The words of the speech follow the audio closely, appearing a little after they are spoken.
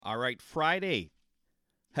right, Friday,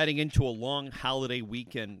 heading into a long holiday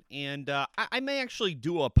weekend, and I may actually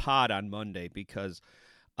do a pod on Monday because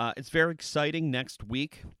it's very exciting. Next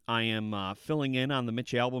week, I am filling in on the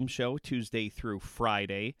Mitch Albom Show Tuesday through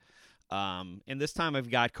Friday, and this time I've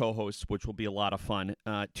got co-hosts, which will be a lot of fun.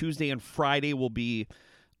 Tuesday and Friday will be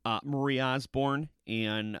Marie Osborne,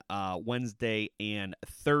 and Wednesday and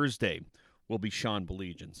Thursday will be Sean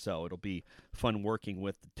Belegian, so it'll be fun working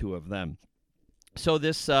with the two of them. So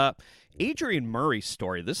this Adrian Murray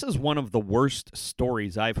story, this is one of the worst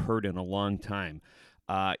stories I've heard in a long time.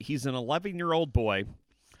 He's an 11-year-old boy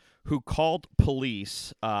who called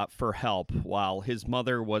police for help while his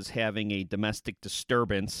mother was having a domestic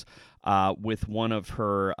disturbance with one of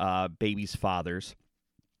her baby's fathers.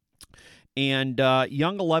 And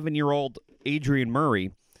young 11-year-old Adrian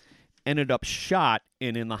Murray ended up shot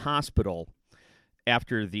and in the hospital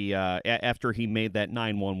after he made that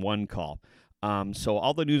 911 call. So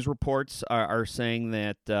all the news reports are saying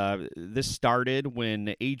that this started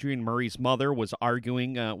when Adrian Murray's mother was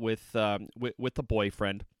arguing with the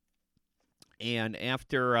boyfriend, and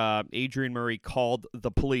after Adrian Murray called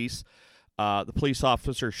the police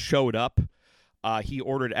officer showed up. He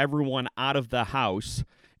ordered everyone out of the house,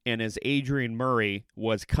 and as Adrian Murray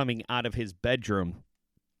was coming out of his bedroom,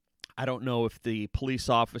 I don't know if the police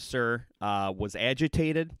officer was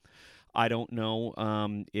agitated. I don't know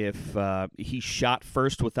if he shot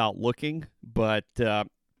first without looking, but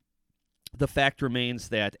the fact remains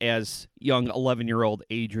that as young 11-year-old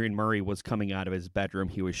Adrian Murray was coming out of his bedroom,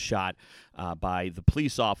 he was shot by the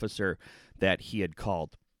police officer that he had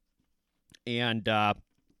called. And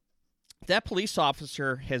that police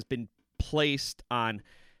officer has been placed on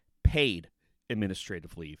paid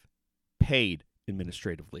administrative leave.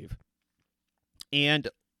 And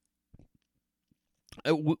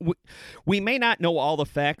we may not know all the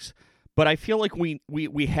facts, but I feel like we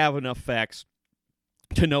have enough facts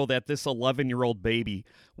to know that this 11-year-old baby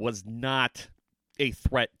was not a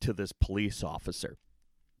threat to this police officer.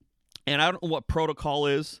 And I don't know what protocol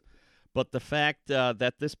is, but the fact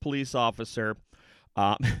that this police officer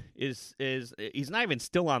is he's not even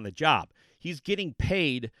still on the job. He's getting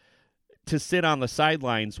paid to sit on the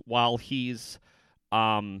sidelines while he's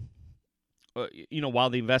while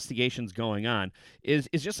the investigation's going on is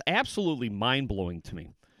just absolutely mind-blowing to me.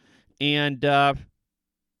 And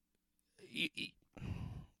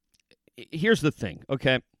here's the thing,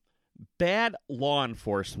 okay? Bad law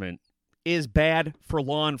enforcement is bad for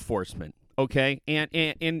law enforcement, okay?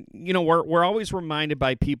 And you know, we're always reminded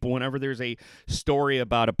by people whenever there's a story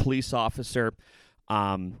about a police officer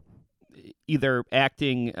either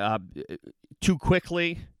acting too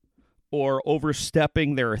quickly or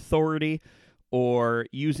overstepping their authority or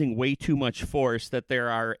using way too much force, that there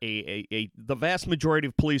are the vast majority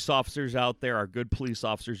of police officers out there are good police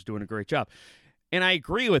officers doing a great job. And I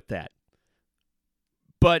agree with that.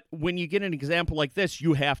 But when you get an example like this,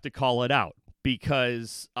 you have to call it out,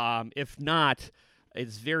 because if not,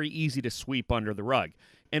 it's very easy to sweep under the rug.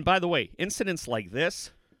 And by the way, incidents like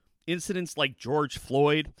this, incidents like George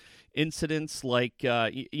Floyd, incidents like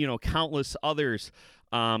countless others,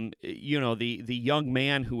 the young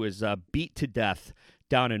man who was beat to death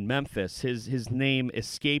down in Memphis, his name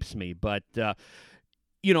escapes me, but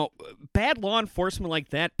bad law enforcement like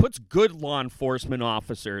that puts good law enforcement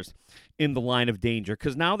officers in the line of danger,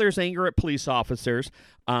 because now there's anger at police officers.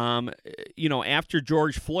 After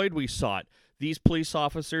George Floyd, we saw it. These police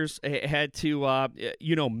officers had to,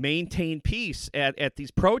 maintain peace at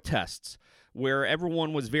these protests where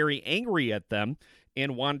everyone was very angry at them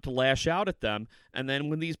and wanted to lash out at them. And then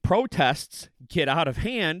when these protests get out of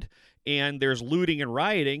hand and there's looting and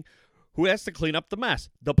rioting, who has to clean up the mess?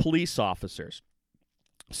 The police officers.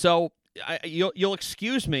 So you'll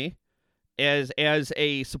excuse me as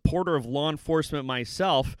a supporter of law enforcement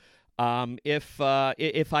myself if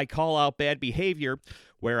I call out bad behavior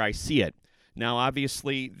where I see it. Now,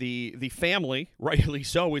 obviously, the family, rightly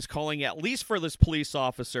so, is calling at least for this police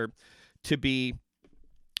officer to be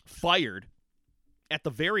fired at the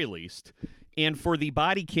very least, and for the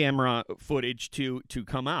body camera footage to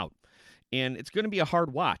come out. And it's going to be a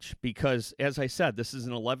hard watch because, as I said, this is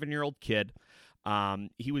an 11-year-old kid.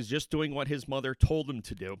 He was just doing what his mother told him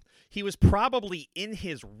to do. He was probably in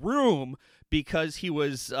his room because he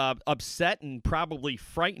was upset and probably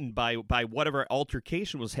frightened by whatever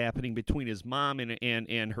altercation was happening between his mom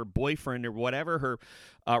and her boyfriend, or whatever her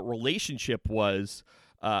relationship was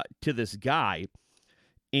to this guy.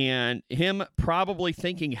 And him probably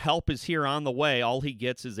thinking help is here on the way. All he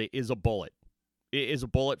gets is a bullet. It is a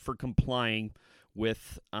bullet for complying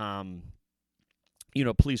with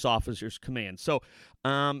police officers' command. So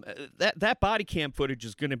that body cam footage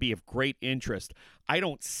is going to be of great interest. I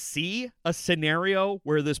don't see a scenario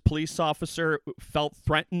where this police officer felt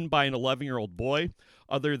threatened by an 11-year-old boy,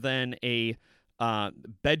 other than a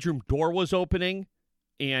bedroom door was opening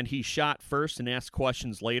and he shot first and asked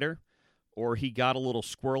questions later, or he got a little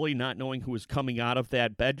squirrely not knowing who was coming out of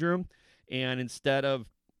that bedroom, and instead of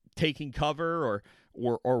taking cover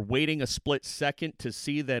or waiting a split second to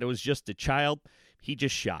see that it was just a child, he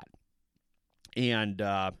just shot. And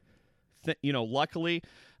luckily,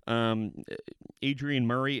 Adrian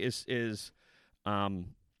Murray is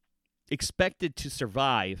expected to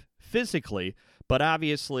survive physically, but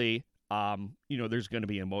obviously, there's going to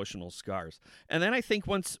be emotional scars. And then I think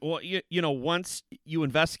once you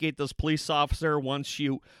investigate this police officer, once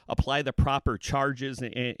you apply the proper charges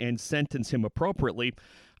and sentence him appropriately,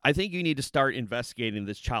 I think you need to start investigating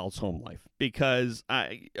this child's home life, because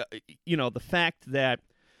the fact that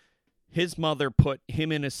his mother put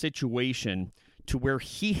him in a situation to where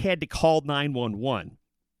he had to call 911,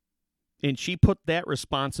 and she put that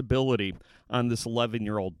responsibility on this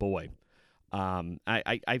 11-year-old boy.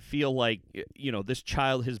 I feel like, this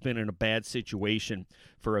child has been in a bad situation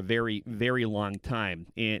for a very, very long time.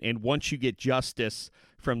 And once you get justice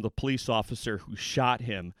from the police officer who shot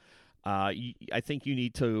him, I think you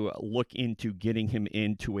need to look into getting him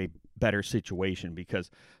into a better situation, because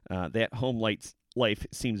that home life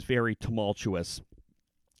seems very tumultuous,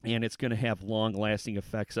 and it's going to have long-lasting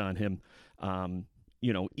effects on him,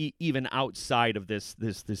 even outside of this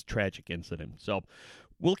tragic incident. So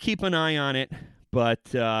we'll keep an eye on it, but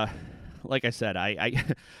like I said,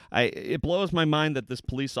 it blows my mind that this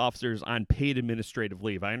police officer is on paid administrative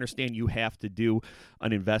leave. I understand you have to do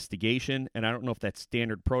an investigation, and I don't know if that's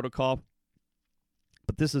standard protocol,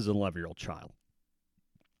 but this is an 11-year-old child.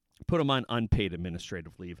 Put him on unpaid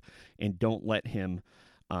administrative leave, and don't let him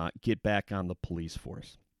get back on the police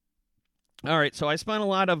force. All right, so I spent a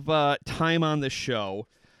lot of time on this show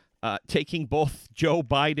taking both Joe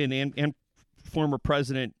Biden and former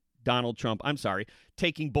President Donald Trump,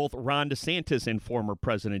 taking both Ron DeSantis and former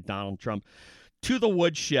President Donald Trump to the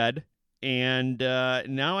woodshed, and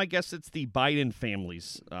now I guess it's the Biden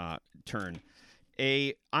family's turn.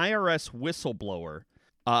 A IRS whistleblower,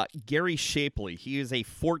 Gary Shapley, he is a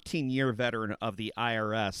 14-year veteran of the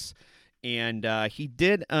IRS, and he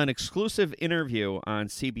did an exclusive interview on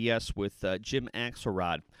CBS with Jim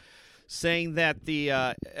Axelrod, saying that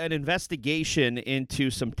an investigation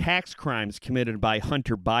into some tax crimes committed by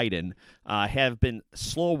Hunter Biden have been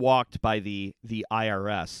slow-walked by the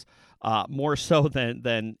IRS, more so than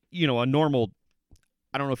a normal.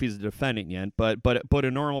 I don't know if he's a defendant yet, but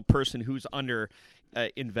a normal person who's under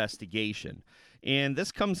investigation. And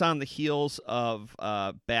this comes on the heels of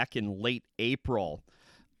back in late April,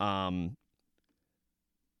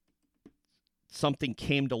 something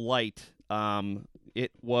came to light.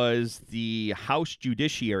 It was the House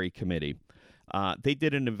Judiciary Committee. They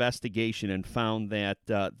did an investigation and found that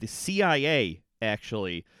the CIA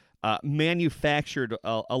actually manufactured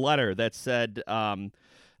a letter that said the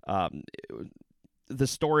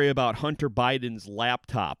story about Hunter Biden's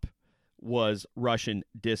laptop was Russian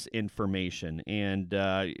disinformation, and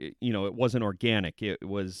it wasn't organic. It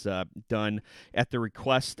was done at the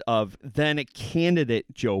request of then candidate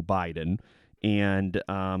Joe Biden, and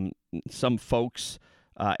some folks.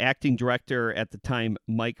 Acting director at the time,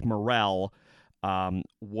 Mike Morrell,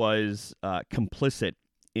 was complicit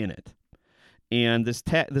in it. And this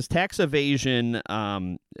tax evasion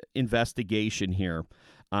investigation here,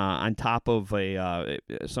 on top of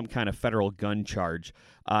some kind of federal gun charge,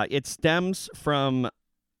 it stems from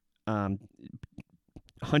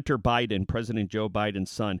Hunter Biden, President Joe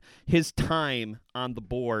Biden's son, his time on the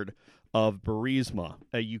board of Burisma,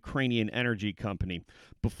 a Ukrainian energy company,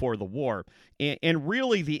 before the war. And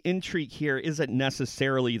really the intrigue here isn't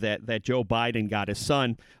necessarily that Joe Biden got his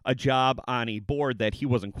son a job on a board that he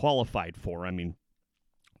wasn't qualified for. I mean,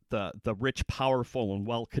 the rich, powerful, and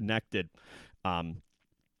well-connected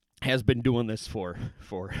has been doing this for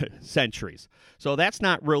centuries. So that's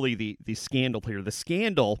not really the scandal here. The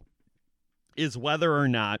scandal is whether or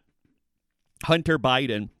not Hunter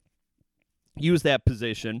Biden used that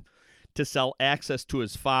position to sell access to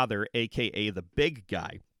his father, a.k.a. the big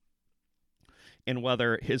guy, and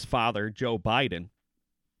whether his father, Joe Biden,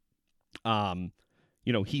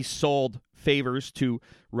 he sold favors to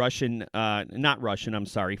foreign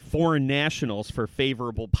nationals for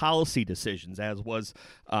favorable policy decisions, as was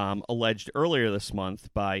alleged earlier this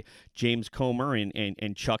month by James Comer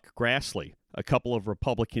and Chuck Grassley, a couple of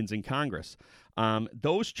Republicans in Congress.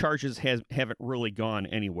 Those charges haven't really gone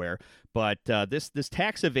anywhere, but this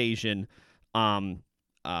tax evasion um,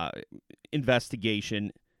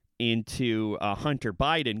 investigation into Hunter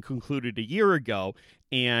Biden concluded a year ago,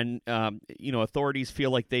 and authorities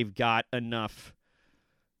feel like they've got enough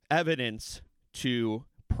evidence to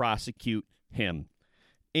prosecute him.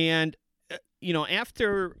 And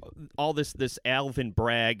after all this Alvin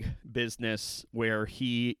Bragg business, where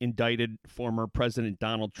he indicted former President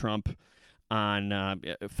Donald Trump on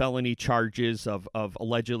felony charges of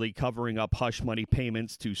allegedly covering up hush money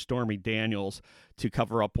payments to Stormy Daniels to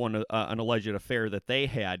cover up an alleged affair that they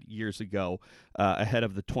had years ago ahead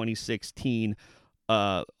of the 2016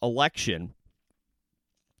 election.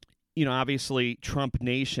 Obviously, Trump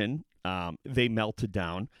Nation, they melted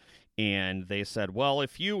down. And they said, well,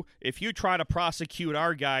 if you try to prosecute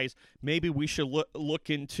our guys, maybe we should look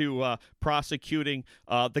into prosecuting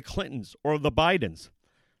the Clintons or the Bidens.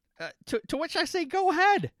 To which I say, go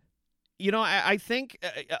ahead. I think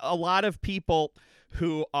a lot of people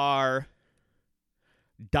who are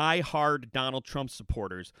diehard Donald Trump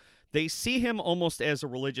supporters, they see him almost as a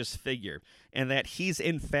religious figure and that he's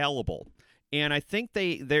infallible. And I think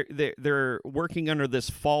they're working under this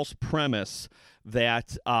false premise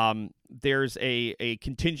that there's a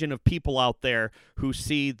contingent of people out there who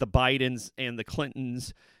see the Bidens and the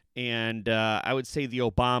Clintons and I would say the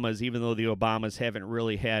Obamas, even though the Obamas haven't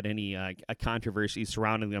really had any controversy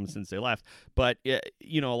surrounding them since they left. But a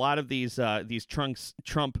lot of these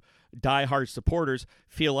Trump diehard supporters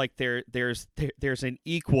feel like there's an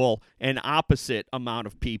equal and opposite amount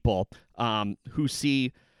of people who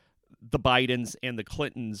see the Bidens and the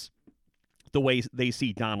Clintons the way they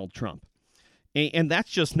see Donald Trump. And that's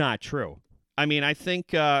just not true. I mean, I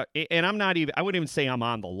think, and I wouldn't even say I'm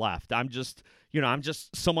on the left. I'm just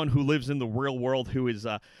someone who lives in the real world who is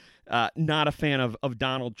not a fan of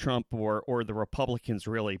Donald Trump or the Republicans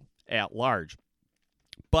really at large.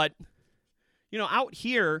 But, out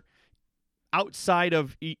here, outside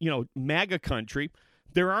of, MAGA country,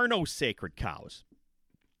 there are no sacred cows.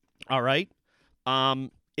 All right?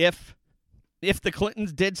 If the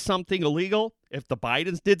Clintons did something illegal, if the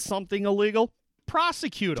Bidens did something illegal,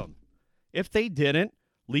 prosecute them. If they didn't,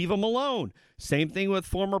 leave them alone. Same thing with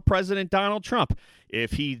former President Donald Trump.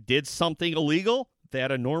 If he did something illegal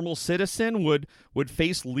that a normal citizen would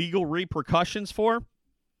face legal repercussions for,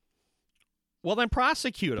 well, then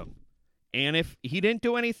prosecute him. And if he didn't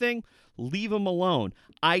do anything, leave him alone.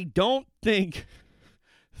 I don't think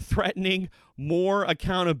threatening more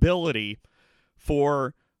accountability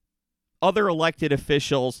for other elected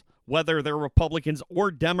officials, whether they're Republicans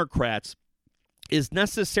or Democrats, is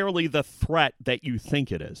necessarily the threat that you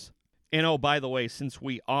think it is. And oh, by the way, since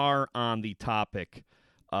we are on the topic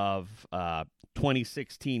of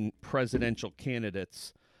 2016 presidential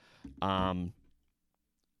candidates, there's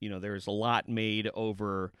a lot made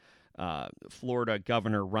over Florida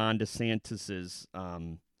Governor Ron DeSantis's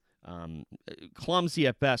clumsy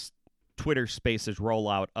at best Twitter Spaces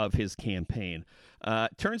rollout of his campaign.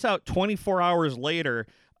 Turns out 24 hours later,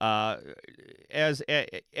 as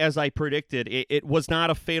I predicted, it was not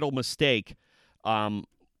a fatal mistake.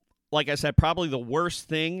 Like I said, probably the worst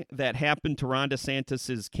thing that happened to Ron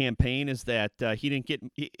DeSantis's campaign is that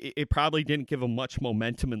it probably didn't give him much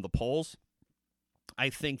momentum in the polls. I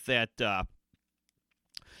think that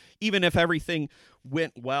even if everything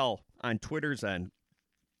went well on Twitter's end,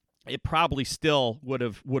 it probably still would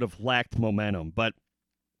have lacked momentum. But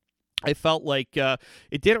I felt like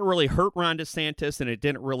it didn't really hurt Ron DeSantis, and it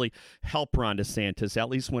didn't really help Ron DeSantis, at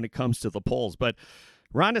least when it comes to the polls. But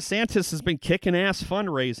Ron DeSantis has been kicking ass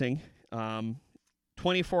fundraising.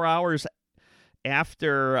 24 hours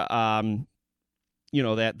after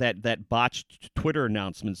that botched Twitter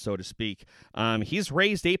announcement, so to speak, he's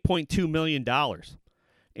raised $8.2 million.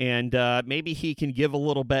 And maybe he can give a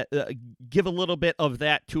little bit of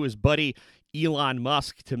that to his buddy Elon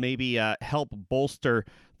Musk to maybe help bolster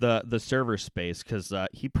the server space, because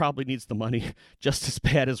he probably needs the money just as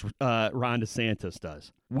bad as Ron DeSantis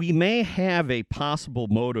does. We may have a possible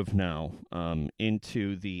motive now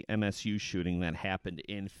into the MSU shooting that happened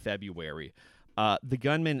in February. The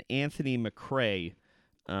gunman Anthony McRae,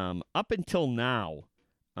 up until now,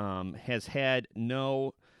 has had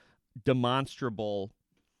no demonstrable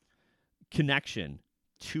connection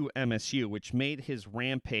to MSU, which made his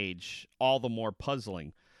rampage all the more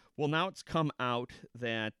puzzling. Well, now it's come out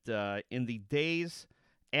that in the days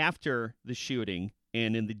after the shooting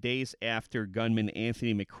and in the days after gunman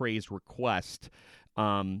Anthony McRae's request,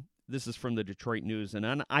 this is from the Detroit News, an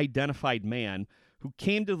unidentified man who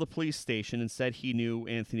came to the police station and said he knew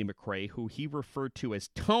Anthony McRae, who he referred to as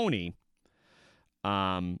Tony,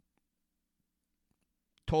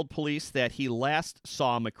 told police that he last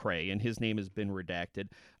saw McRae, and his name has been redacted,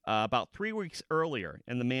 about 3 weeks earlier,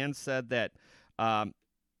 and the man said that um,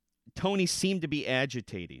 Tony seemed to be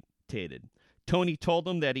agitated. Tony told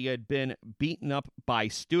him that he had been beaten up by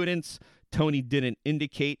students. Tony didn't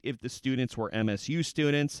indicate if the students were MSU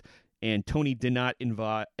students, and Tony did not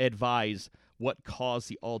advise what caused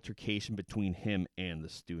the altercation between him and the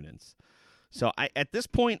students. So at this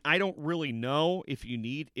point, I don't really know if you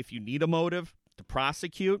need a motive to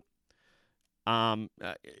prosecute.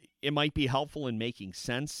 It might be helpful in making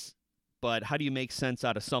sense, but how do you make sense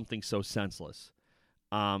out of something so senseless?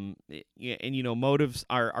 And motives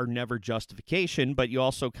are never justification, but you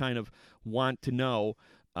also kind of want to know,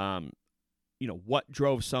 what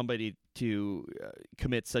drove somebody to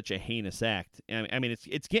commit such a heinous act. I mean,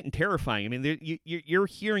 it's getting terrifying. I mean, you're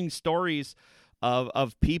hearing stories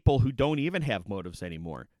of people who don't even have motives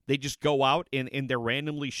anymore. They just go out and they're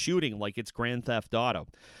randomly shooting like it's Grand Theft Auto.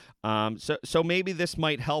 So maybe this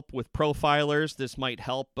might help with profilers. This might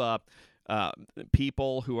help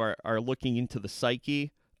people who are looking into the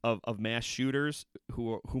psyche of mass shooters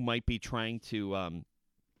who might be trying to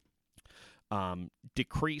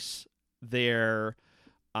decrease their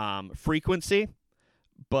frequency.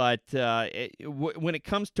 But when it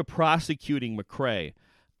comes to prosecuting McRae,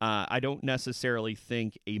 I don't necessarily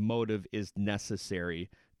think a motive is necessary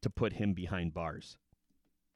to put him behind bars.